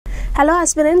Hello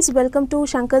aspirants, welcome to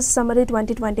Shankar's Summary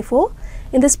 2024.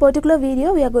 In this particular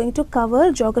video, we are going to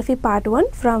cover Geography Part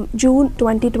 1 from June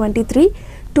 2023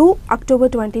 to October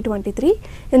 2023.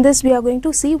 In this, we are going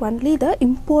to see only the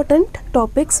important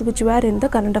topics which were in the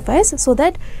current affairs so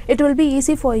that it will be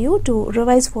easy for you to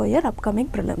revise for your upcoming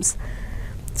prelims.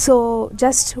 So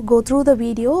just go through the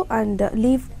video and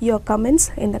leave your comments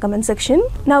in the comment section.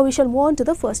 Now we shall move on to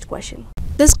the first question.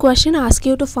 This question asks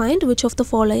you to find which of the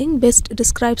following best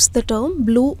describes the term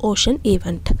blue ocean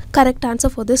event. Correct answer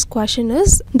for this question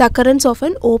is the occurrence of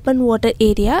an open water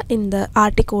area in the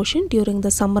Arctic Ocean during the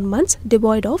summer months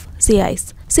devoid of sea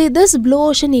ice. See, this blue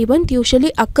ocean event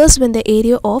usually occurs when the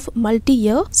area of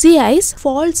multi-year sea ice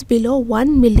falls below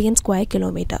 1 million square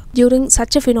kilometer. During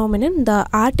such a phenomenon, the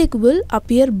Arctic will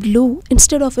appear blue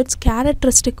instead of its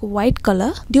characteristic white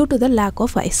color due to the lack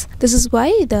of ice. This is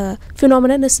why the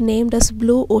phenomenon is named as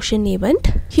blue ocean event.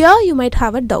 Here you might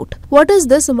have a doubt. What is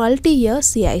this multi-year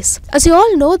sea ice? As you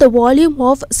all know, the volume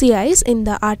of sea ice in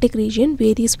the Arctic region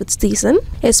varies with season.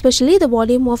 Especially the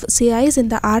volume of sea ice in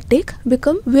the Arctic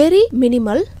become very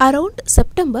minimal around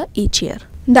September each year.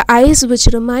 The ice which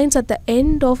remains at the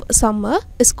end of summer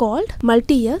is called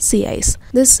multi-year sea ice.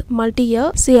 This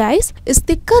multi-year sea ice is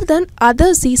thicker than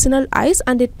other seasonal ice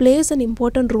and it plays an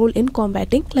important role in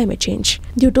combating climate change.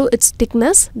 Due to its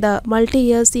thickness, the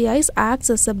multi-year sea ice acts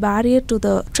as a barrier to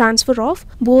the transfer of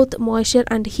both moisture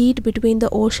and heat between the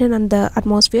ocean and the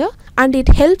atmosphere, and it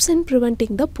helps in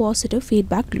preventing the positive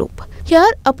feedback loop.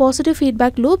 Here, a positive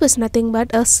feedback loop is nothing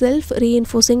but a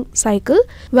self-reinforcing cycle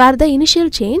where the initial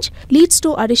change leads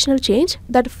to additional change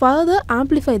that further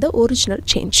amplify the original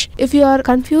change. If you are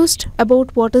confused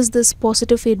about what is this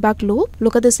positive feedback loop,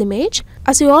 look at this image.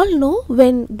 As you all know,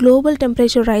 when global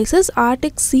temperature rises,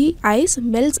 Arctic sea ice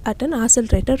melts at an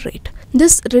accelerated rate.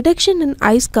 This reduction in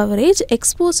ice coverage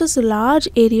exposes a large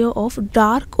area of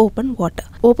dark open water.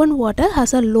 Open water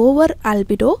has a lower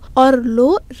albedo or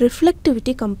low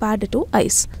reflectivity compared to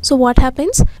ice. So what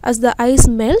happens? As the ice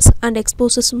melts and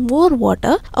exposes more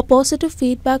water, a positive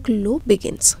feedback loop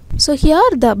begins. So here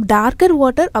the darker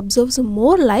water absorbs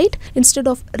more light instead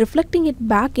of reflecting it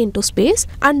back into space,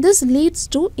 and this leads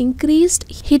to increased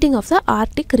heating of the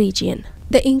Arctic region.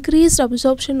 The increased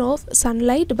absorption of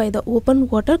sunlight by the open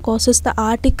water causes the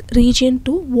Arctic region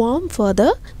to warm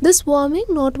further. This warming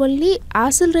not only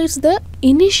accelerates the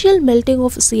initial melting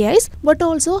of sea ice but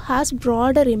also has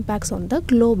broader impacts on the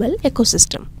global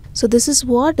ecosystem. So this is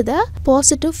what the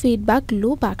positive feedback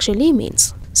loop actually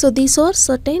means. So these are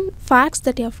certain facts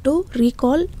that you have to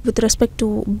recall with respect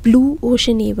to blue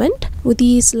ocean event. With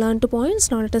these learned points,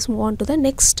 now let us move on to the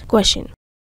next question.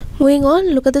 Moving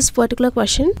on, look at this particular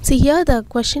question. See, here the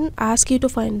question asks you to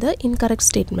find the incorrect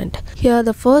statement. Here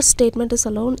the first statement is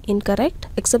alone incorrect,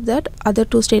 except that other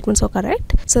two statements are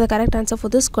correct. So the correct answer for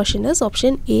this question is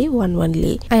option A, one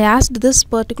only. I asked this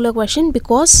particular question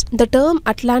because the term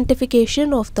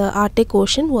Atlantification of the Arctic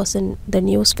Ocean was in the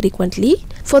news frequently.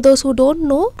 For those who don't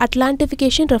know,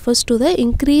 Atlantification refers to the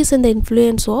increase in the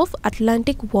influence of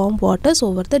Atlantic warm waters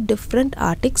over the different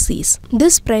Arctic seas.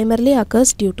 This primarily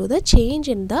occurs due to the change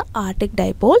in the Arctic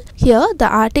dipole. Here the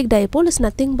Arctic dipole is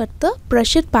nothing but the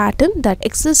pressure pattern that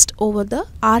exists over the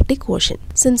Arctic Ocean.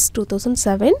 Since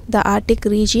 2007, the Arctic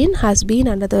region has been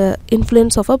under the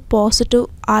influence of a positive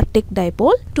Arctic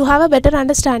dipole. To have a better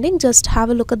understanding, just have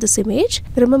a look at this image.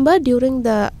 Remember, during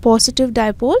the positive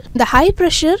dipole, the high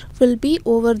pressure will be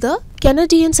over the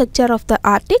Canadian sector of the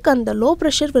Arctic and the low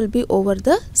pressure will be over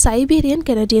the Siberian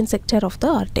Canadian sector of the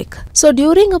Arctic. So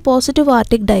during a positive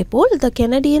Arctic dipole, the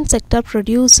Canadian sector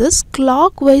produces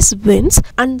clockwise winds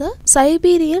and the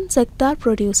Siberian sector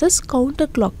produces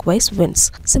counterclockwise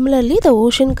winds. Similarly, the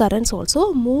ocean currents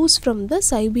also moves from the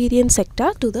Siberian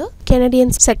sector to the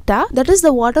Canadian sector, that is,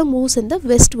 the water moves in the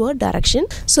westward direction.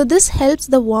 So this helps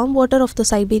the warm water of the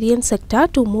Siberian sector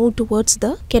to move towards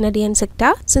the Canadian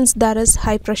sector. Since there is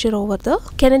high pressure over the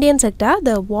Canadian sector,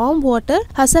 the warm water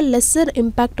has a lesser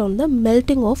impact on the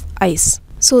melting of ice.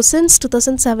 So since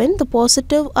 2007, the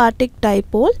positive Arctic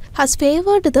dipole has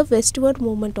favored the westward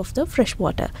movement of the fresh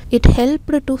water. It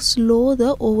helped to slow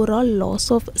the overall loss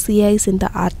of sea ice in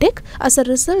the Arctic. As a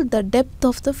result, the depth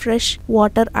of the fresh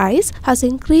water ice has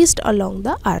increased along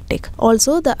the Arctic.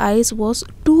 Also, the ice was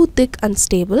too thick and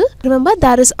stable. Remember,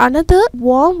 there is another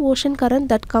warm ocean current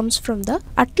that comes from the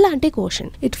Atlantic Ocean.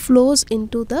 It flows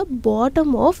into the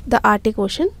bottom of the Arctic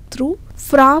Ocean through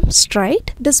from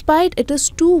Strait. Despite it is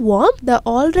too warm, the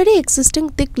already existing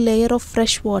thick layer of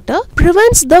fresh water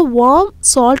prevents the warm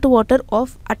salt water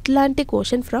of Atlantic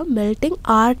Ocean from melting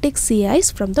Arctic sea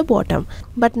ice from the bottom.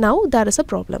 But now there is a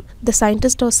problem. The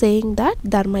scientists are saying that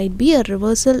there might be a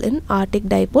reversal in Arctic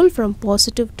dipole from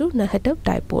positive to negative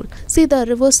dipole. See, the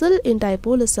reversal in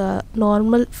dipole is a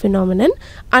normal phenomenon,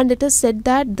 and it is said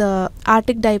that the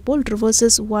Arctic dipole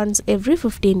reverses once every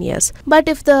 15 years. But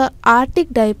if the Arctic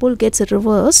dipole gets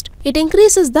reversed, it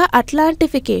increases the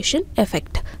Atlantification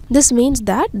effect. This means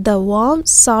that the warm,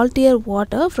 saltier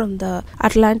water from the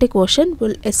Atlantic Ocean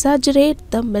will exaggerate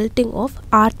the melting of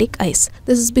Arctic ice.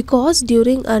 This is because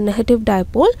during a negative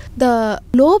dipole, the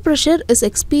low pressure is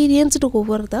experienced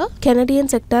over the Canadian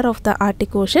sector of the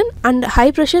Arctic Ocean and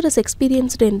high pressure is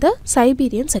experienced in the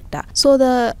Siberian sector. So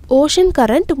the ocean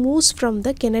current moves from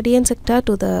the Canadian sector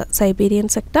to the Siberian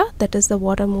sector, that is the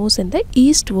water moves in the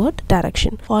eastward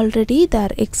direction. Already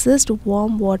there exists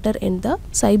warm water in the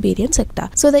Siberian sector.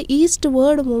 So the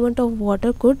eastward movement of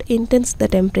water could intense the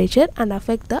temperature and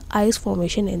affect the ice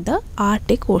formation in the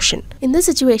Arctic Ocean. In this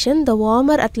situation, the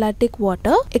warmer Atlantic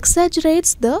water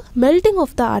exaggerates the melting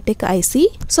of the Arctic ice sea.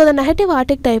 So the negative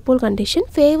Arctic dipole condition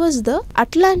favors the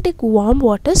Atlantic warm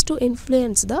waters to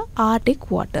influence the Arctic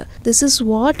water. This is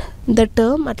what the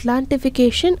term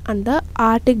Atlantification and the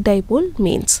Arctic dipole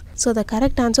means. So the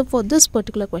correct answer for this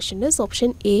particular question is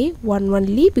option A, one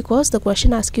only, because the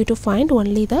question asks you to find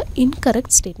only the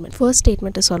incorrect statement. First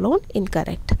statement is alone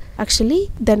incorrect.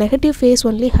 Actually, the negative phase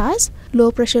only has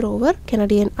low pressure over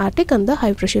Canadian Arctic and the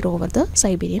high pressure over the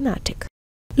Siberian Arctic.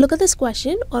 Look at this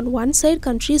question. On one side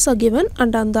countries are given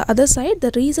and on the other side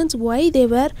the reasons why they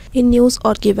were in news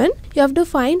are given. You have to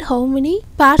find how many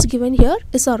pairs given here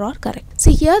is or are correct.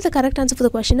 See, here the correct answer for the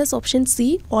question is option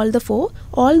C, all the four.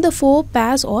 All the four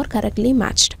pairs are correctly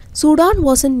matched. Sudan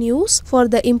was in news for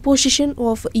the imposition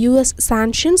of US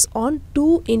sanctions on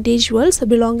two individuals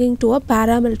belonging to a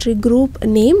paramilitary group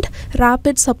named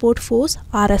Rapid Support Force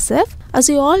RSF. As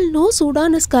you all know,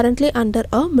 Sudan is currently under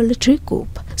a military coup.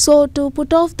 So to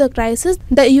put off the crisis,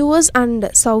 the US and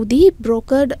Saudi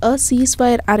brokered a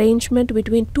ceasefire arrangement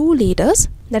between two leaders,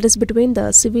 that is between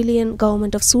the civilian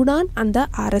government of Sudan and the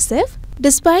RSF.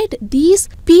 Despite these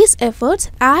peace efforts,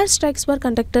 airstrikes were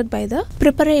conducted by the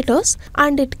preparators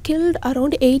and it killed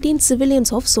around 18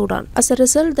 civilians of Sudan. As a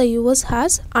result, the US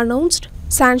has announced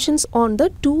sanctions on the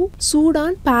two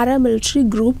Sudan paramilitary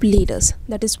group leaders.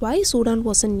 That is why Sudan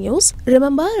was in news.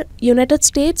 Remember, United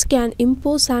States can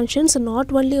impose sanctions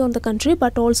not only on the country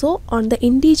but also on the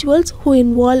individuals who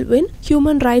involve in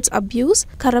human rights abuse,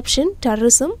 corruption,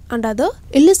 terrorism and other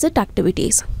illicit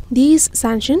activities. These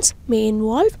sanctions may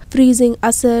involve freezing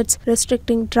assets,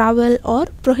 restricting travel or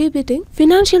prohibiting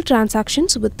financial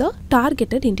transactions with the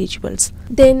targeted individuals.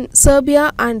 Then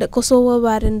Serbia and Kosovo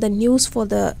were in the news for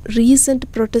the recent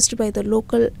protest by the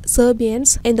local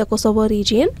Serbians in the Kosovo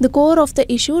region. The core of the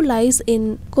issue lies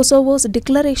in Kosovo's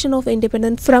declaration of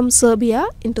independence from Serbia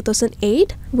in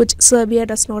 2008, which Serbia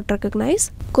does not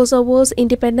recognize. Kosovo's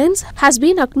independence has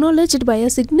been acknowledged by a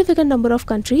significant number of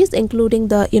countries including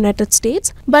the United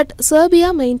States, but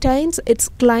Serbia maintains its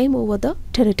claim over the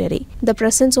territory. The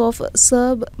presence of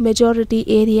Serb majority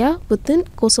area within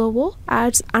Kosovo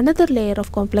adds another layer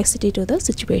of complexity to the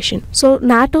situation. So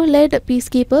NATO-led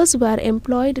peacekeepers were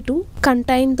employed to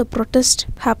contain the protest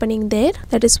happening there.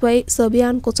 That is why Serbia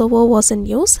and Kosovo was in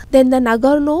news. Then the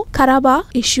Nagorno-Karabakh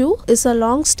issue is a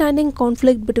long-standing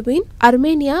conflict between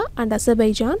Armenia and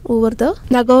Azerbaijan over the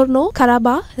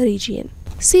Nagorno-Karabakh region.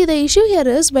 See, the issue here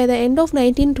is by the end of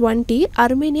 1920,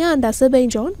 Armenia and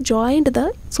Azerbaijan joined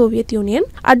the Soviet Union.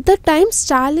 At that time,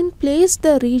 Stalin placed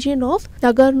the region of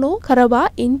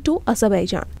Nagorno-Karabakh into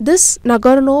Azerbaijan. This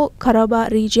Nagorno-Karabakh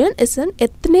region is an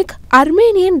ethnic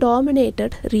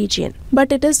Armenian-dominated region,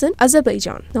 but it is in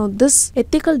Azerbaijan. Now, this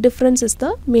ethical difference is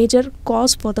the major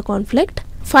cause for the conflict.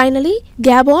 Finally,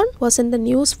 Gabon was in the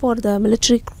news for the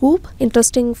military coup.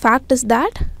 Interesting fact is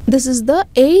that this is the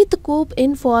 8th coup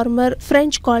in former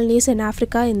French colonies in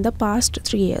Africa in the past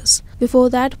 3 years. Before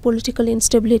that, political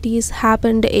instabilities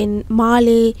happened in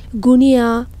Mali,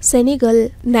 Guinea,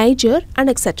 Senegal, Niger and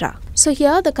etc. So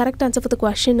here the correct answer for the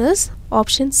question is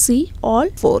option C, all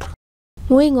 4.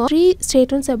 Moving on, 3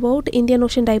 statements about Indian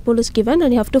Ocean dipole is given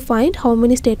and you have to find how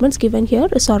many statements given here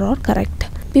is or are correct.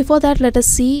 Before that, let us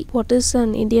see what is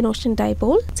an Indian Ocean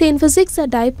dipole. See, in physics, a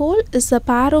dipole is a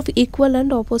pair of equal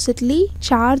and oppositely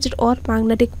charged or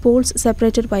magnetic poles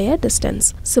separated by a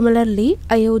distance. Similarly,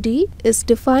 IOD is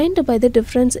defined by the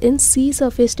difference in sea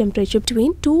surface temperature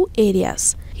between two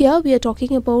areas. Here we are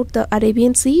talking about the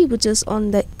Arabian Sea, which is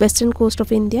on the western coast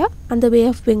of India, and the Bay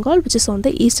of Bengal, which is on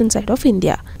the eastern side of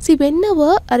India. See,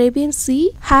 whenever Arabian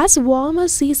Sea has warmer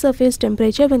sea surface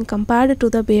temperature when compared to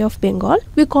the Bay of Bengal,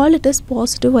 we call it as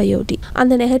positive IOD,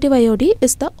 and the negative IOD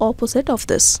is the opposite of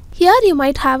this. Here you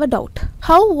might have a doubt.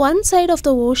 How one side of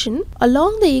the ocean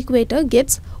along the equator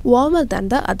gets warmer than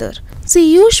the other?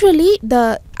 See, usually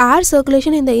the air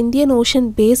circulation in the Indian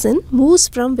Ocean basin moves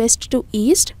from west to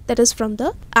east, that is from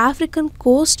the African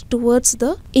coast towards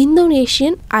the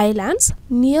Indonesian islands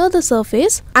near the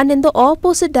surface, and in the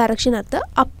opposite direction at the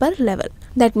upper level.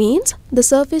 That means the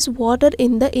surface water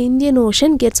in the Indian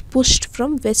Ocean gets pushed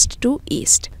from west to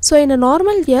east. So in a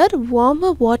normal year,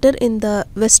 warmer water in the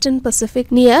western Pacific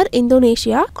near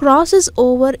Indonesia crosses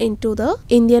over into the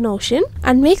Indian Ocean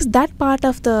and makes that part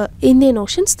of the Indian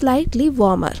Ocean slightly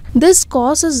warmer. This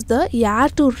causes the air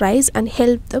to rise and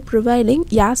help the prevailing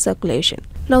air circulation.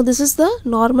 Now this is the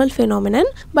normal phenomenon,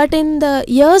 but in the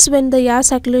years when the air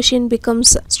circulation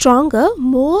becomes stronger,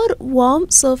 more warm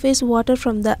surface water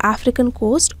from the African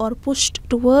coast are pushed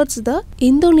towards the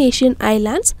Indonesian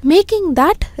islands, making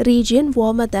that region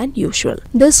warmer than usual.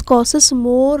 This causes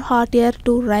more hot air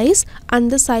to rise and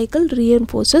the cycle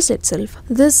reinforces itself.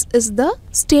 This is the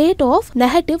state of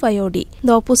negative IOD.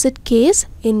 The opposite case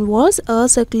involves air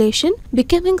circulation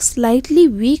becoming slightly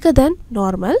weaker than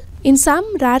normal. In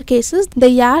some rare cases,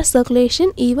 the air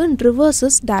circulation even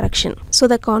reverses direction. So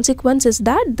the consequence is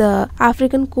that the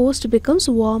African coast becomes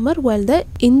warmer while the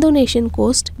Indonesian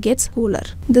coast gets cooler.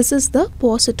 This is the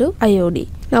positive IOD.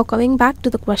 Now coming back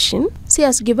to the question, see,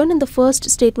 as given in the first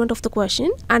statement of the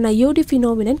question, an IOD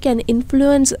phenomenon can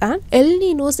influence an El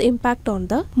Nino's impact on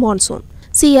the monsoon.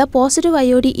 See, a positive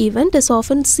IOD event is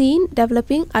often seen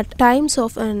developing at times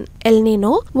of an El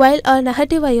Nino, while a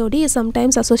negative IOD is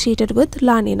sometimes associated with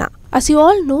La Nina. As you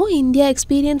all know, India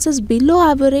experiences below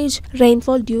average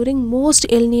rainfall during most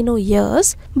El Nino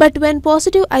years, but when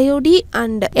positive IOD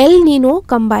and El Nino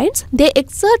combines, they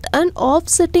exert an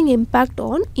offsetting impact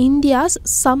on India's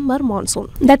summer monsoon.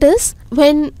 That is,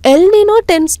 when El Nino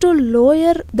tends to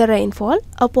lower the rainfall,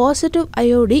 a positive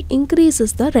IOD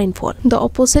increases the rainfall. The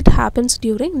opposite happens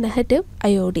during negative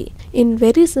IOD. In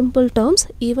very simple terms,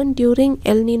 even during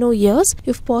El Nino years,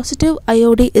 if positive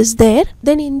IOD is there,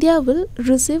 then India will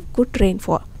receive good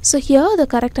rainfall. So here the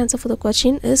correct answer for the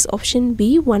question is option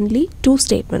B, only 2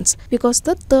 statements, because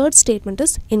the third statement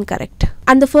is incorrect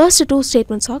and the first 2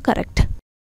 statements are correct.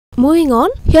 Moving on,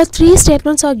 here 3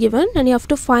 statements are given and you have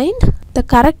to find the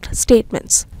correct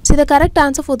statements. See, the correct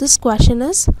answer for this question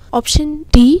is option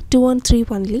D, 2 and 3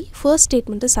 only. First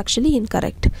statement is actually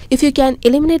incorrect. If you can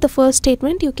eliminate the first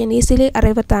statement, you can easily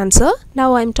arrive at the answer.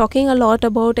 Now I am talking a lot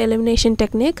about elimination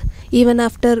technique even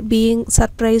after being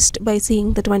surprised by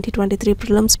seeing the 2023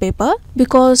 prelims paper,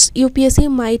 because UPSC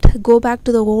might go back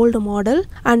to the old model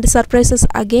and surprise us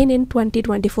again in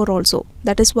 2024 also.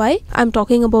 That is why I am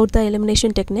talking about the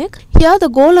elimination technique. Here the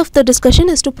goal of the discussion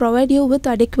is to provide you with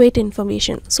adequate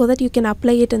information so that you can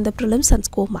apply it in the prelims and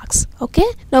score marks. Okay,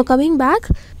 now coming back,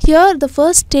 here the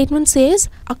first statement says,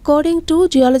 according to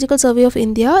Geological Survey of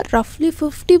India, roughly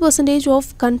 50%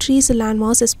 of country's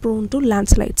landmass is prone to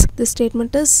landslides. This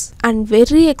statement is a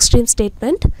very extreme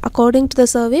statement. According to the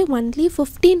survey, only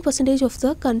 15% of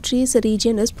the country's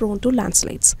region is prone to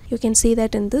landslides. You can see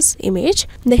that in this image.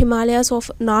 The Himalayas of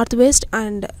northwest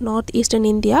and northeastern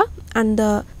India and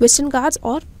the Western Ghats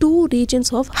are 2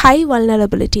 regions of high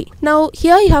vulnerability. Now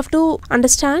here you have to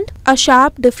understand a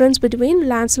sharp difference between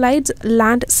landslides,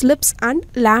 land slips and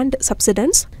land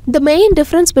subsidence. The main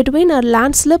difference between a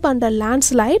landslip and a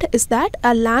landslide is that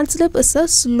a landslip is a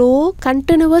slow,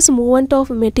 continuous movement of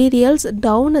materials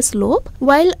down a slope,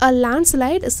 while a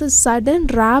landslide is a sudden,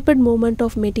 rapid movement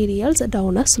of materials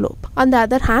down a slope. On the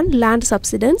other hand, land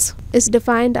subsidence is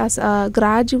defined as a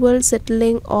gradual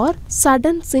settling or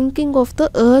sudden sinking of the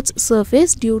Earth's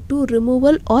surface due to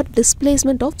removal or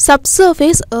displacement of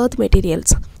subsurface earth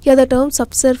materials. Here the term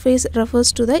subsurface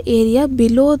refers to the area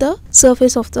below the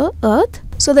surface of the earth.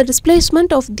 So the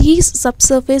displacement of these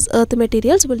subsurface earth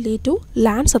materials will lead to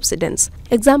land subsidence.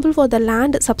 Example for the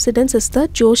land subsidence is the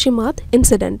Joshimath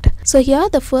incident. So here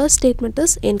the first statement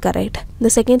is incorrect. The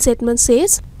second statement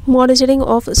says, monitoring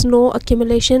of snow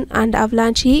accumulation and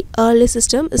avalanche early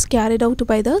system is carried out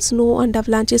by the Snow and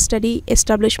Avalanche Study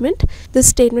Establishment. This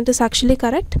statement is actually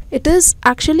correct. It is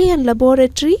actually a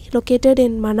laboratory located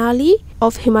in Manali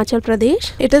of Himachal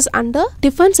Pradesh. It is under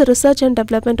Defense Research and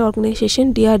Development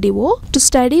Organization DRDO to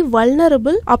study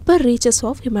vulnerable upper reaches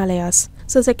of Himalayas.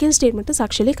 So second statement is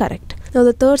actually correct. Now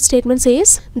the third statement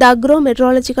says the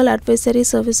Agro-Meteorological Advisory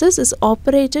Services is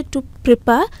operated to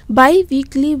prepare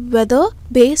bi-weekly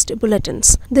weather-based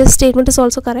bulletins. This statement is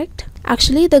also correct.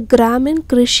 Actually, the Gramin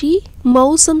Krishi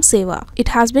Mausam Seva, it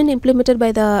has been implemented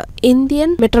by the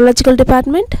Indian Meteorological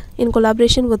Department in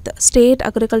collaboration with state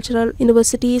agricultural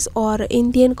universities or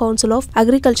Indian Council of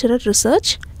Agricultural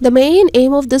Research. The main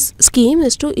aim of this scheme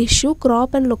is to issue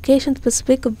crop and location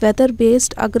specific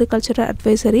weather-based agricultural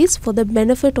advisories for the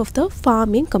benefit of the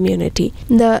farming community.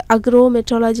 The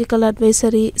Agro-Meteorological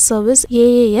Advisory Service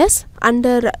AAS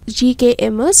under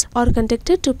GKMS are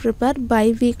conducted to prepare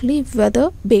bi-weekly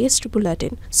weather-based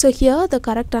bulletin. So here the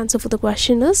correct answer for the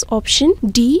question is option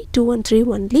D, 2 and 3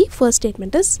 only. First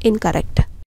statement is incorrect.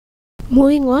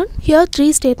 Moving on, here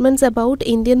 3 statements about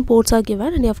Indian ports are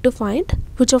given and you have to find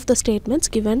which of the statements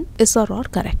given is or are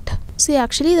correct. See,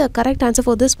 actually the correct answer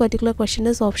for this particular question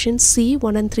is option C,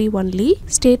 1 and 3 only.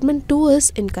 Statement 2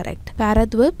 is incorrect.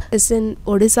 Paradwip is in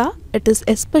Odisha. It is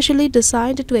especially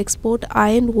designed to export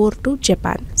iron ore to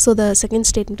Japan. So the second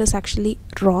statement is actually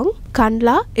wrong.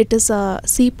 Kandla, it is a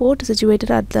seaport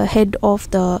situated at the head of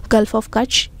the Gulf of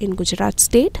Kutch in Gujarat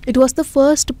state. It was the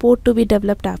first port to be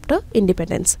developed after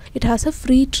independence. It has a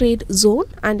free trade zone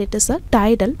and it is a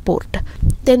tidal port.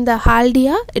 Then the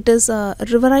Haldia, it is a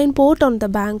riverine port on the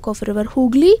bank of river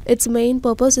Hooghly. Its main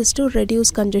purpose is to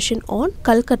reduce congestion on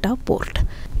Calcutta port.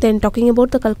 Then talking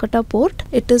about the Calcutta port,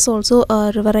 it is also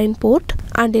a riverine port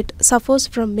and it suffers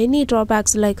from many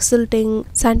drawbacks like silting,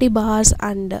 sandy bars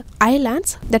and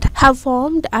islands that have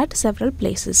formed at several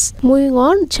places. Moving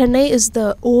on, Chennai is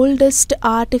the oldest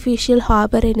artificial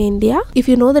harbour in India. If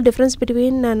you know the difference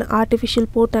between an artificial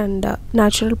port and a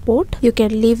natural port, you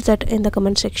can leave that in the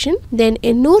comment section. Then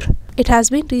Ennur, it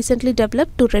has been recently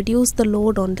developed to reduce the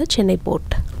load on the Chennai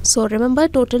port. So remember,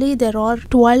 totally there are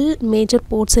 12 major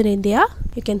ports in India.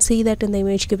 You can see that in the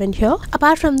image given here.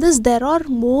 Apart from this, there are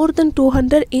more than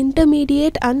 200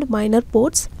 intermediate and minor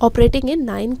ports operating in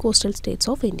 9 coastal states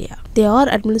of India. They are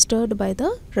administered by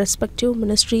the respective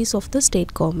ministries of the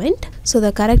state government. So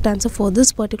the correct answer for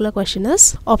this particular question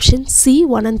is option C,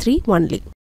 1 and 3 only.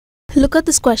 Look at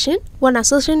this question. One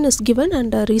assertion is given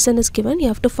and a reason is given. You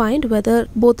have to find whether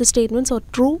both the statements are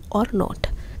true or not.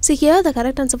 See, here the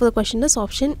correct answer for the question is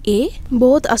option A.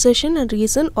 Both assertion and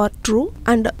reason are true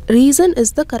and reason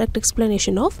is the correct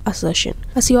explanation of assertion.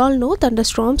 As you all know,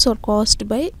 thunderstorms are caused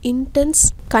by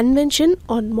intense convection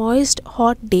on moist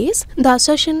hot days. The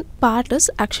assertion part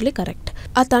is actually correct.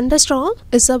 A thunderstorm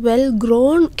is a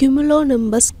well-grown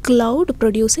cumulonimbus cloud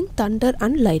producing thunder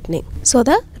and lightning. So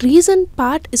the reason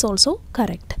part is also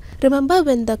correct. Remember,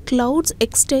 when the clouds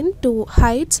extend to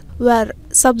heights where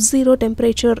sub-zero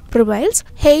temperature prevails,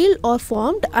 hail are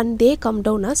formed and they come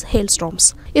down as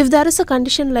hailstorms. If there is a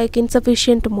condition like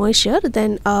insufficient moisture,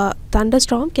 then a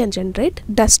thunderstorm can generate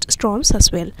dust storms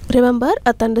as well. Remember,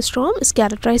 a thunderstorm is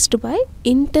characterized by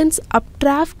intense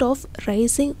updraft of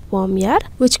rising warm air,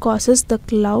 which causes the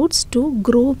clouds to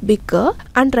grow bigger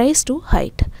and rise to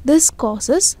height. This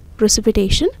causes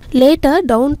precipitation. Later,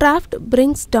 downdraft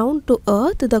brings down to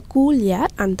earth the cool air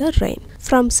and the rain.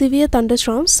 From severe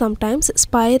thunderstorms, sometimes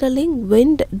spiraling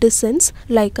wind descends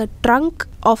like a trunk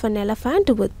of an elephant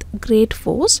with great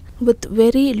force, with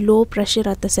very low pressure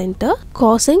at the center,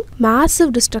 causing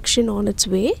massive destruction on its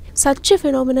way. Such a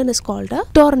phenomenon is called a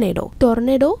tornado.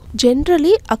 Tornado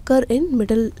generally occur in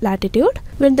middle latitude.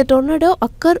 When the tornado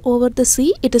occur over the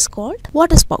sea, it is called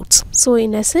waterspouts. So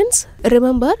in essence,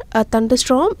 remember, a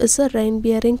thunderstorm is a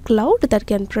rain-bearing cloud that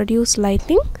can produce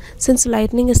lightning. Since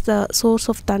lightning is the source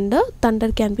of thunder,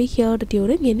 thunder can be heard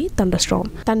during any thunderstorm.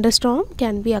 Thunderstorm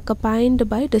can be accompanied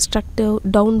by destructive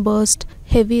downburst,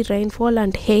 heavy rainfall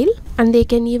and hail, and they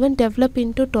can even develop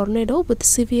into tornado with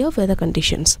severe weather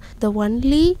conditions. The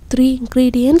only 3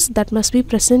 ingredients that must be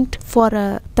present for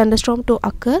a thunderstorm to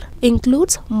occur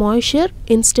includes moisture,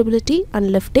 instability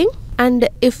and lifting. And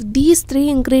if these 3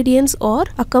 ingredients are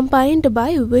accompanied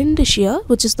by wind shear,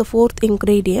 which is the 4th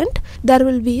ingredient, there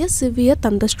will be a severe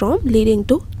thunderstorm leading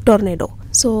to tornado.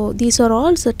 So these are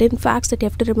all certain facts that you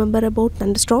have to remember about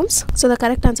thunderstorms. So the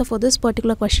correct answer for this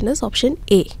particular question is option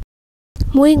A.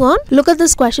 Moving on, look at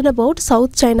this question about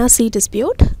South China Sea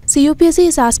dispute. So UPSC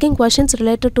is asking questions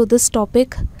related to this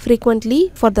topic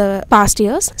frequently for the past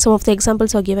years. Some of the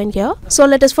examples are given here. So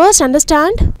let us first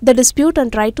understand the dispute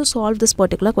and try to solve this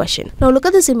particular question. Now look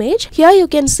at this image. Here you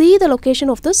can see the location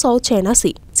of the South China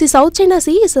Sea. See, South China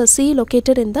Sea is a sea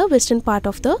located in the western part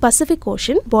of the Pacific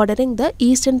Ocean, bordering the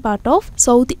eastern part of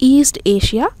Southeast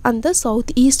Asia and the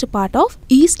southeast part of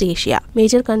East Asia.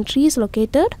 Major countries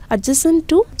located adjacent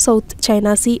to South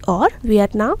China Sea are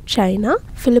Vietnam, China,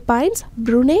 Philippines,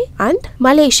 Brunei and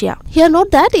Malaysia. Here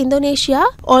note that Indonesia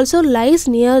also lies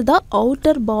near the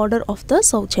outer border of the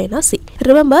South China Sea.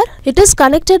 Remember, it is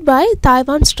connected by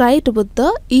Taiwan Strait with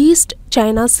the East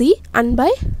China Sea and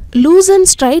by Luzon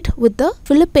Strait with the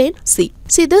Philippine Sea.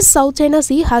 See, this South China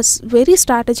Sea has very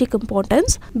strategic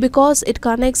importance because it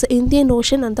connects the Indian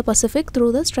Ocean and the Pacific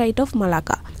through the Strait of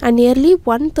Malacca, and nearly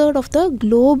 1/3 of the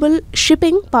global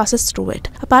shipping passes through it.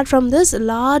 Apart from this,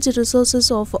 large resources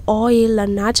of oil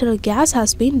and natural gas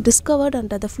has been discovered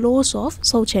under the floors of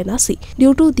South China Sea.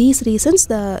 Due to these reasons,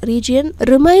 the region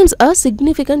remains a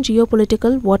significant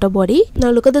geopolitical water body.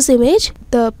 Now look at this image.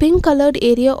 The pink colored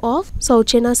area of South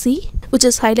China Sea, which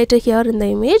is highlighted here in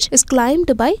the image, is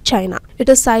claimed by China. It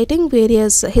is citing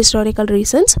various historical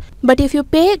reasons, but if you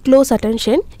pay close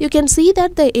attention, you can see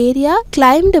that the area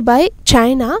claimed by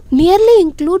China nearly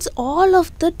includes all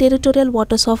of the territorial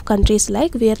waters of countries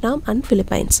like Vietnam and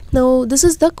Philippines. Now this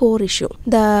is the core issue.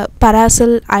 The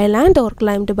Paracel Island are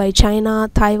claimed by China,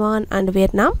 Taiwan and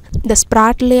Vietnam. The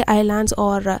Spratly Islands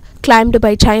are claimed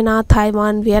by China,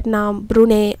 Taiwan, Vietnam,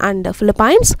 Brunei and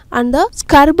Philippines, and the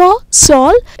Scarborough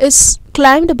Shoal is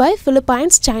claimed by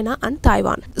Philippines, China and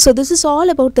Taiwan. So this is all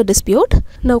about the dispute.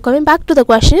 Now coming back to the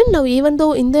question, now even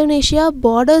though Indonesia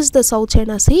borders the South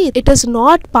China Sea, it is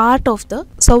not part of the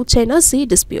South China Sea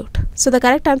dispute. So the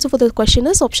correct answer for the question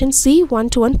is option C, 1,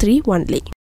 2 and 3 only.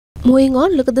 Moving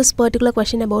on, look at this particular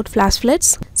question about flash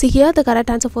floods. See here, the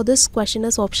correct answer for this question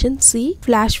is option C.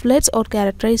 Flash floods are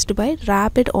characterized by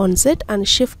rapid onset and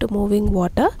shift moving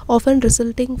water, often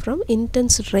resulting from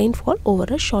intense rainfall over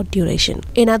a short duration.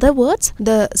 In other words,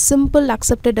 the simple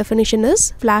accepted definition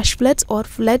is flash floods or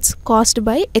floods caused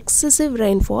by excessive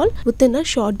rainfall within a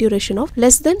short duration of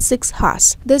less than 6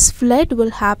 hours. This flood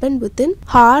will happen within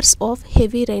hours of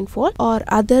heavy rainfall or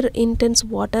other intense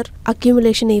water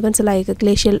accumulation events like a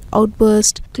glacial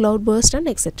outburst, cloudburst and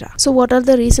etc. So what are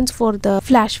the reasons for the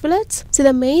flash floods? See,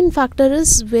 the main factor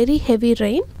is very heavy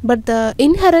rain, but the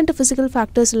inherent physical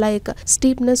factors like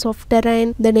steepness of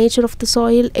terrain, the nature of the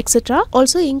soil, etc.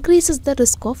 also increases the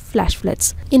risk of flash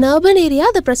floods. In urban area,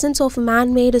 the presence of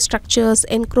man-made structures,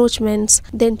 encroachments,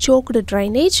 then choked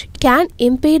drainage can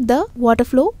impede the water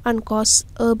flow and cause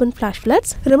urban flash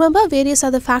floods. Remember, various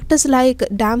other factors like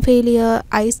dam failure,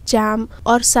 ice jam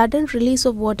or sudden release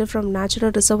of water from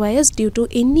natural reservoirs due to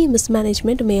any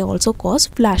mismanagement may also cause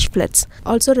flash floods.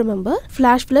 Also remember,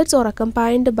 flash floods are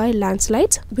accompanied by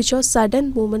landslides, which are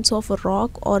sudden movements of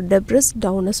rock or debris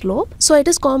down a slope. So it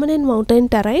is common in mountain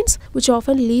terrains, which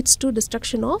often leads to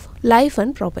destruction of life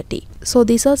and property. So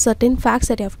these are certain facts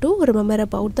that you have to remember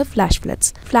about the flash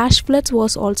floods. Flash floods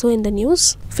was also in the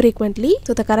news frequently.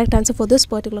 So the correct answer for this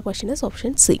particular question is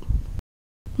option C.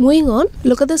 Moving on,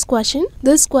 look at this question.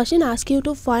 This question asks you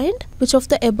to find which of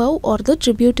the above are the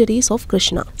tributaries of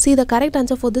Krishna. See, the correct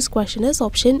answer for this question is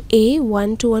option A,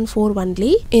 1, 2 and 4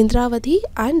 only. Indravati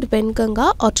and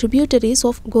Venganga are tributaries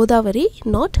of Godavari,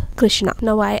 not Krishna.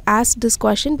 Now I asked this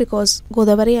question because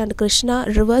Godavari and Krishna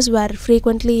rivers were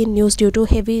frequently in news due to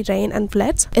heavy rain and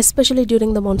floods, especially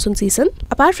during the monsoon season.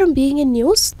 Apart from being in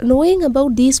news, knowing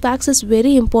about these facts is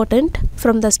very important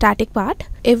from the static part.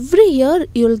 Every year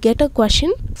you will get a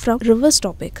question from rivers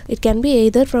topic. It can be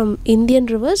either from Indian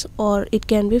rivers or it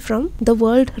can be from the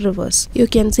world rivers. You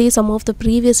can see some of the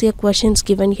previous year questions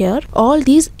given here. All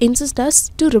these insist us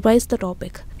to revise the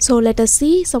topic. So let us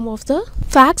see some of the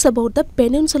facts about the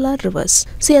peninsular rivers.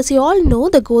 See, as you all know,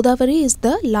 the Godavari is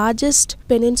the largest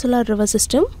peninsular river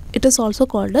system. It is also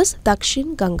called as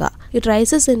Dakshin Ganga. It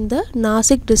rises in the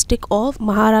Nasik district of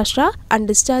Maharashtra and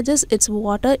discharges its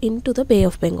water into the Bay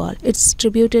of Bengal. Its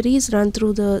tributaries run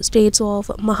through the states of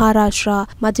Maharashtra,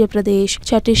 Madhya Pradesh,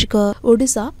 Chhattisgarh,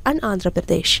 Odisha and Andhra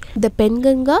Pradesh. The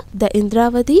Penganga, the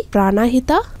Indravati,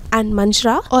 Pranahita and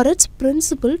Manjra are its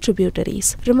principal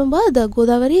tributaries. Remember, the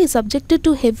Godavari is subjected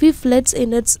to heavy floods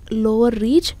in its lower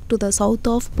reach to the south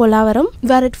of Polavaram,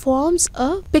 where it forms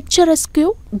a picturesque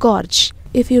gorge.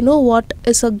 If you know what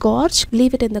is a gorge,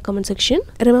 leave it in the comment section.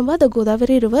 Remember, the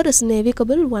Godavari river is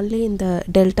navigable only in the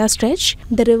delta stretch.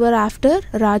 The river after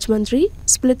Rajmandri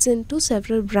splits into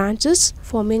several branches,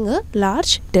 forming a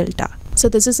large delta. So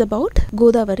this is about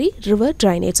Godavari river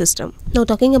drainage system. Now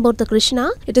talking about the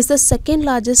Krishna, it is the second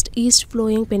largest east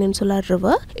flowing peninsular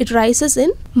river. It rises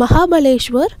in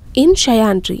Mahabaleshwar in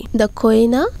Sahyadri. The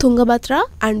Koyna, Tungabhadra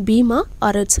and Bhima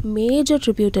are its major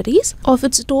tributaries. Of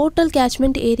its total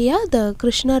catchment area, the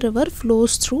Krishna river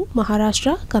flows through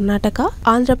Maharashtra, Karnataka,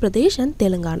 Andhra Pradesh and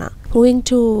Telangana. Moving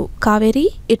to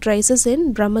Kaveri, it rises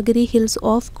in Brahmagiri hills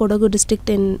of Kodagu district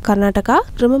in Karnataka.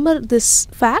 Remember this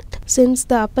fact, since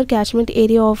the upper catchment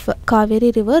area of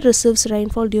Kaveri river receives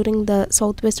rainfall during the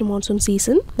southwest monsoon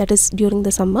season, that is during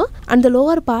the summer, and the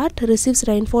lower part receives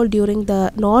rainfall during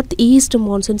the northeast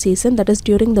monsoon season, that is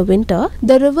during the winter,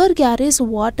 the river carries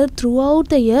water throughout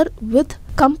the year with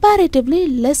comparatively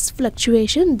less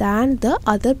fluctuation than the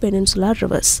other peninsular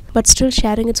rivers, but still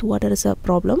sharing its water is a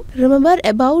problem. Remember,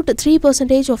 about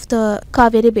 3% of the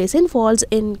Kaveri basin falls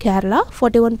in Kerala,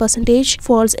 41%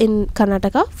 falls in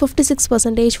Karnataka,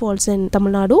 56% falls in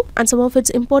Tamil Nadu, and some of its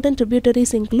important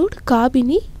tributaries include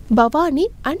Kabini, Bhavani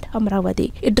and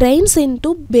Amravati. It drains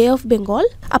into Bay of Bengal.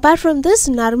 Apart from this,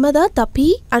 Narmada,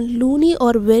 Tapi and Luni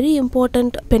are very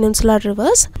important peninsular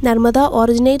rivers. Narmada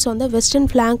originates on the western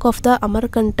flank of the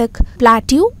Amarkantak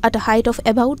plateau at a height of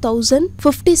about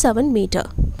 1057 meter.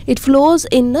 It flows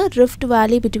in a rift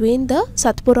valley between the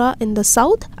Satpura in the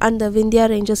south and the Vindhya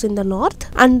ranges in the north,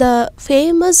 and the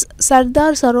famous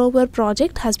Sardar Sarovar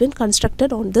project has been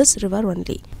constructed on this river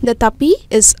only. The Tapi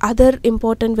is other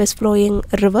important west flowing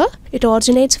river. It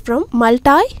originates from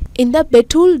Maltai in the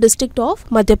Betul district of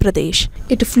Madhya Pradesh.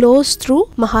 It flows through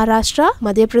Maharashtra,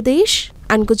 Madhya Pradesh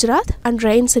and Gujarat and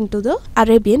drains into the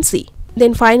Arabian Sea.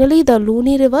 Then finally the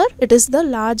Luni river, it is the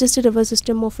largest river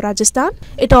system of Rajasthan.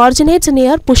 It originates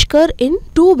near Pushkar in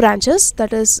two branches,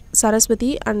 that is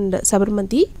Saraswati and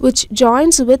Sabarmati, which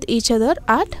joins with each other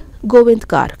at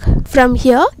Govindgarh. From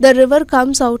here, the river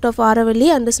comes out of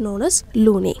Aravalli and is known as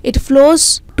Luni. It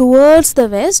flows towards the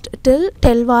west till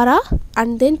Telwara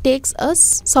and then takes a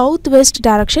southwest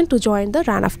direction to join the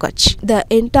Rann of Kutch. The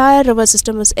entire river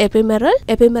system is ephemeral.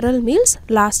 Ephemeral means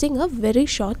lasting a very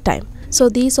short time. So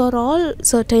these are all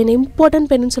certain important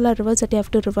peninsular rivers that you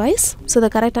have to revise. So the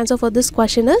correct answer for this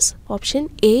question is option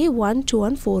A, 1, 2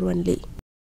 and 4 only.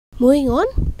 Moving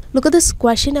on, look at this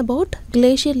question about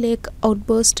glacial lake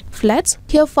outburst floods.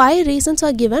 Here 5 reasons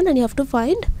are given and you have to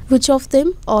find which of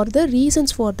them are the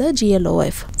reasons for the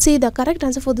GLOF. See, the correct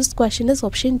answer for this question is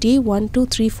option D, 1, 2,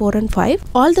 3, 4 and 5.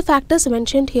 All the factors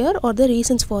mentioned here are the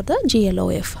reasons for the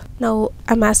GLOF. Now,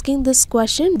 I'm asking this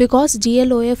question because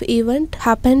GLOF event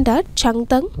happened at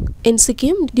Changtang in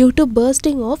Sikkim due to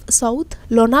bursting of South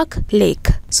Lonak Lake.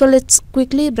 So let's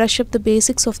quickly brush up the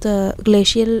basics of the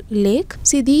glacial lake.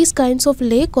 See, these kinds of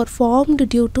lake are formed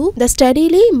due to the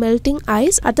steadily melting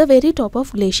ice at the very top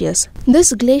of glaciers.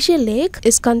 This glacial lake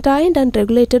is contained and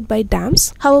regulated by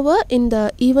dams. However, in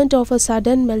the event of a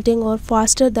sudden melting or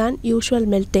faster than usual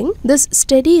melting, this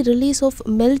steady release of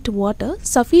melt water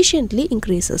sufficiently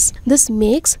increases. This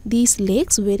makes these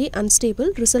lakes very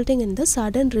unstable, resulting in the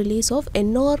sudden release of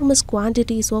enormous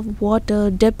quantities of water,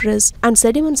 debris and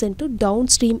sediments into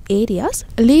downstream areas,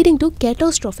 leading to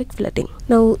catastrophic flooding.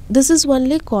 Now, this is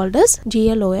only called as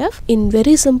GLOF. In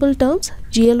very simple terms,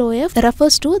 GLOF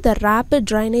refers to the rapid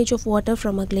drainage of water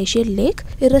from a glacial lake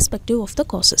irrespective of the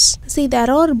causes. See,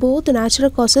 there are both natural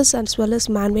causes as well as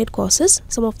man-made causes.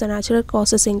 Some of the natural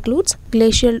causes includes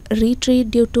glacial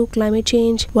retreat due to climate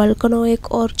change,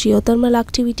 volcanic or geothermal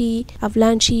activity,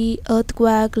 avalanche,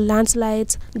 earthquake,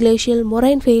 landslides, glacial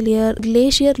moraine failure,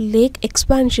 glacier lake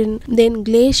expansion, then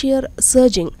glacier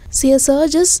surging. See, a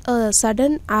surge is a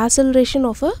sudden acceleration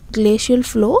of a glacial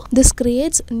flow. This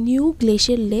creates new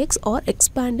glacial lakes or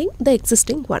expanding the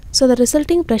existing one. So the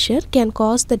resulting pressure can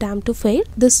cause the dam to fail.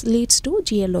 This leads to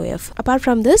GLOF. Apart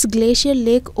from this, glacial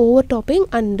lake overtopping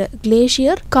and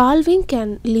glacier calving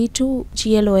can lead to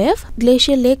GLOF.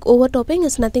 Glacial lake overtopping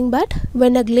is nothing but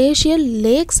when a glacial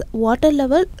lake's water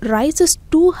level rises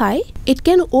too high, it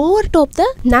can overtop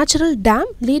the natural dam,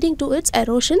 leading to its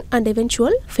erosion and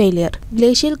eventual failure.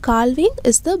 Glacial calving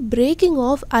is the breaking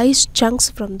of ice chunks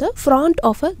from the front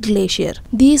of a glacier.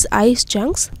 These ice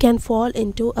chunks can fall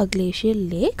into a glacial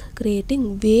lake,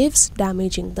 creating waves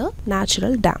damaging the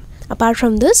natural dam. Apart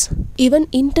from this, even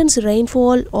intense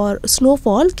rainfall or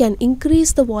snowfall can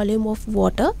increase the volume of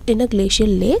water in a glacial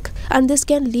lake, and this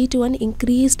can lead to an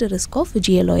increased risk of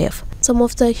GLOF. Some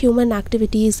of the human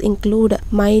activities include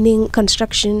mining,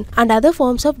 construction and other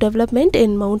forms of development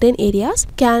in mountain areas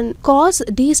can cause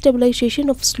destabilization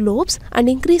of slopes and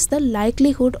increase the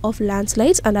likelihood of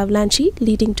landslides and avalanche,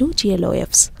 leading to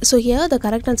GLOFs. So here the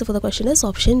correct answer for the question is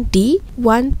option D,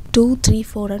 1, 2, 3,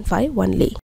 4 and 5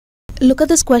 only. Look at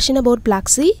this question about Black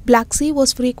Sea. Black Sea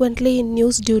was frequently in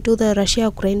news due to the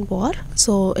Russia-Ukraine war.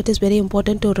 So it is very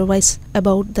important to revise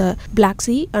about the Black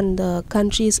Sea and the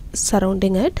countries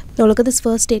surrounding it. Now look at this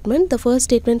first statement. The first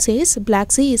statement says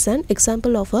Black Sea is an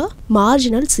example of a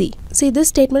marginal sea. See, this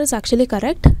statement is actually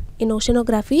correct. In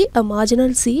oceanography, a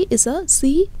marginal sea is a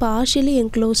sea partially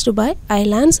enclosed by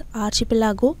islands,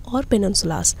 archipelago or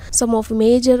peninsulas. Some of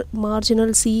major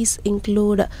marginal seas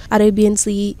include Arabian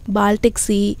Sea, Baltic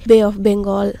Sea, Bay of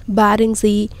Bengal, Bering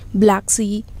Sea, Black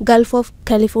Sea, Gulf of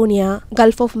California,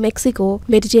 Gulf of Mexico,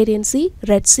 Mediterranean Sea,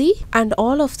 Red Sea, and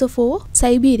all of the 4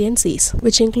 Siberian seas,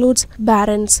 which includes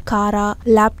Barents, Kara,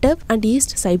 Laptev and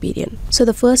East Siberian. So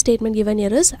the first statement given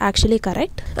here is actually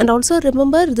correct. And also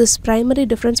remember this primary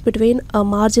difference between a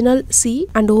marginal sea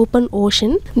and open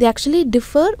ocean. They actually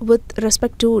differ with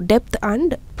respect to depth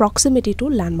and proximity to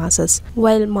land masses.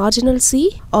 While marginal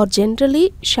sea are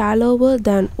generally shallower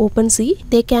than open sea,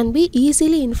 they can be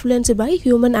easily influenced by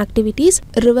human activities,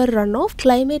 river runoff,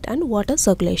 climate and water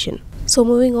circulation. So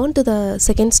moving on to the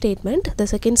second statement. The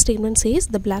second statement says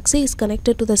the Black Sea is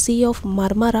connected to the Sea of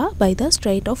Marmara by the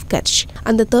Strait of Kerch.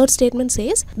 And the third statement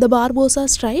says the Barbarossa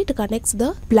Strait connects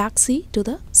the Black Sea to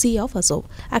the Sea of Azov.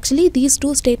 Actually, these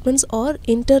two statements are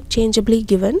interchangeably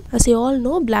given. As you all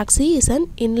know, Black Sea is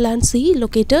an inland sea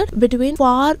located between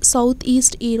far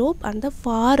southeast Europe and the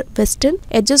far western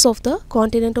edges of the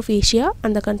continent of Asia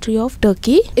and the country of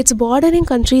Turkey. Its bordering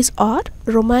countries are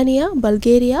Romania,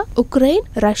 Bulgaria, Ukraine,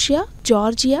 Russia,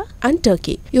 Georgia and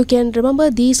Turkey. You can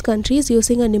remember these countries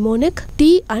using a mnemonic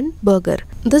T and burger.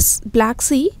 This Black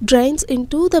Sea drains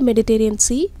into the Mediterranean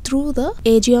Sea through the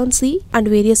Aegean Sea and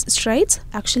various straits.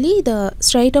 Actually, the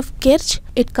Strait of Kerch,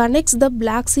 it connects the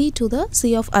Black Sea to the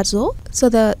Sea of Azov. So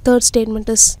the third statement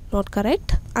is not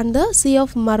correct. And the Sea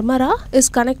of Marmara is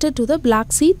connected to the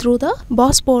Black Sea through the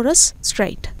Bosporus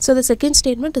Strait. So the second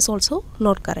statement is also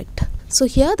not correct. So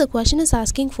here the question is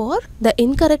asking for the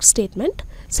incorrect statement.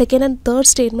 Second and third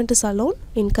statement is alone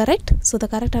incorrect. So the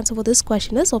correct answer for this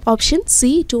question is option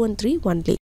C, 2 and 3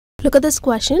 only. Look at this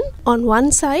question. On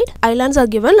one side, islands are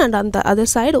given and on the other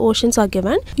side, oceans are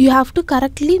given. You have to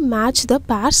correctly match the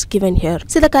pairs given here.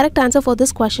 So the correct answer for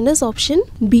this question is option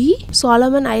B.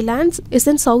 Solomon Islands is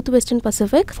in southwestern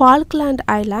Pacific. Falkland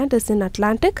Island is in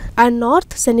Atlantic. And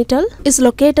North Sentinel is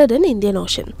located in Indian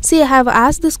Ocean. See, I have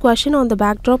asked this question on the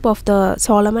backdrop of the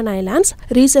Solomon Islands.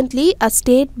 Recently, a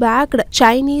state-backed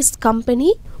Chinese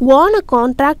company won a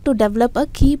contract to develop a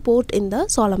key port in the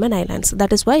Solomon Islands.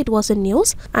 That is why it was in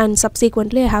news, and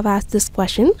subsequently I have asked this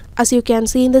question. As you can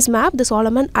see in this map, the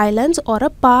Solomon Islands are a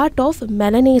part of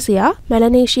Melanesia.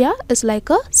 Melanesia is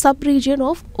like a sub-region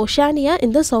of Oceania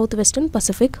in the southwestern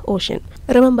Pacific Ocean.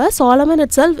 Remember, Solomon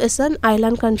itself is an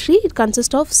island country. It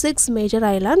consists of 6 major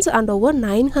islands and over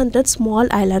 900 small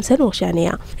islands in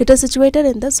Oceania. It is situated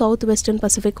in the southwestern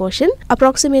Pacific Ocean,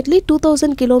 approximately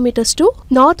 2000 kilometers to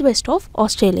northwest of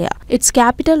Australia. Its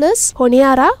capital is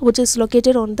Honiara, which is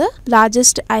located on the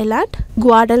largest island,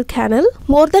 Guadalcanal.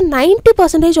 More than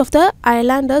 90% of the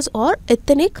islanders are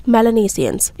ethnic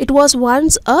Melanesians. It was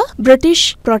once a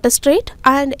British protectorate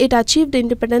and it achieved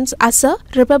independence as a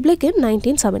republic in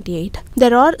 1978.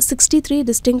 There are 63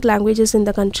 distinct languages in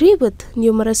the country with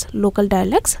numerous local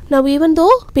dialects. Now, even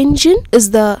though Pidgin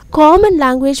is the common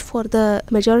language for the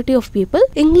majority of people,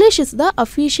 English is the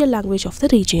official language of the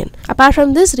region. Apart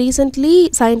from this, recently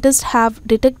scientists have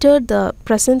detected the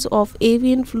presence of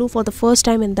avian flu for the first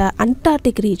time in the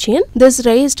Antarctic region. This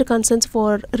raised concerns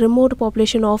for remote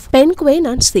population of penguin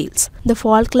and seals. The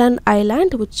Falkland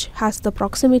Island, which has the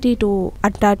proximity to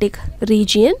Antarctic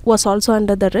region, was also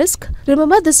under the risk.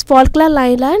 Remember, this Falkland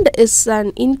Island is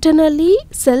an internally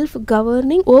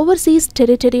self-governing overseas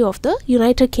territory of the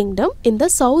United Kingdom in the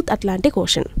South Atlantic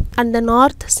Ocean. And the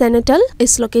North Sentinel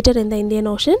is located in the Indian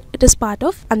Ocean. It is part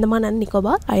of Andaman and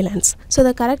Nicobar Islands. So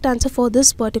the correct answer for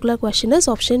this particular question is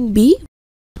option B.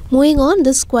 Moving on,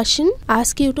 this question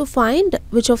asks you to find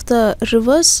which of the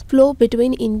rivers flow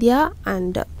between India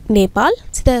and Nepal.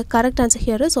 See, the correct answer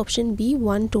here is option B,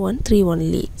 1, 2 and 3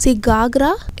 only. See,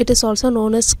 Gagra, it is also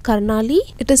known as Karnali.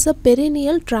 It is a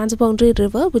perennial transboundary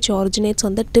river which originates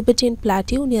on the Tibetan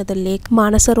plateau near the lake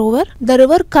Manasarovar. The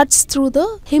river cuts through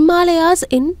the Himalayas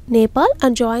in Nepal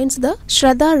and joins the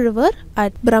Shraddha river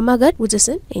at Brahmagat, which is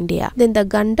in India. Then the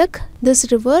Gandak,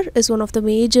 This river is one of the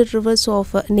major rivers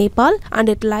of Nepal, and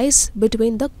it lies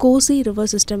between the Kosi river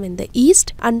system in the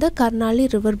east and the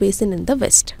Karnali river basin in the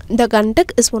west. The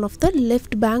Gandak is one of the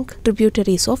left bank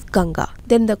tributaries of Ganga.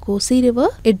 Then the Kosi river,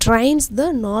 it drains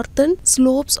the northern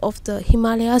slopes of the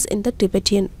Himalayas in the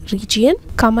Tibetan region.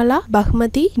 Kamala,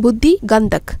 Bahmati, Buddhi,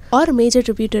 Gandak are major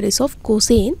tributaries of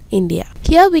Kosi in India.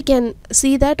 Here we can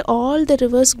see that all the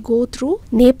rivers go through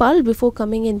Nepal before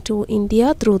coming into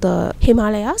India through the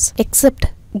Himalayas except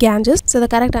Ganges. So the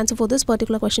correct answer for this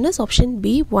particular question is option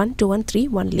B, 1, 2 and 3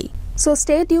 only. So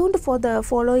stay tuned for the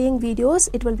following videos.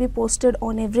 It will be posted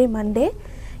on every Monday.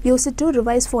 Use it to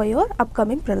revise for your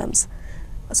upcoming prelims.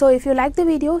 So if you like the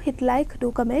video, hit like,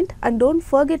 do comment, and don't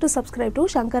forget to subscribe to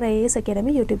Shankar IAS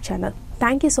Academy YouTube channel.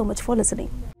 Thank you so much for listening.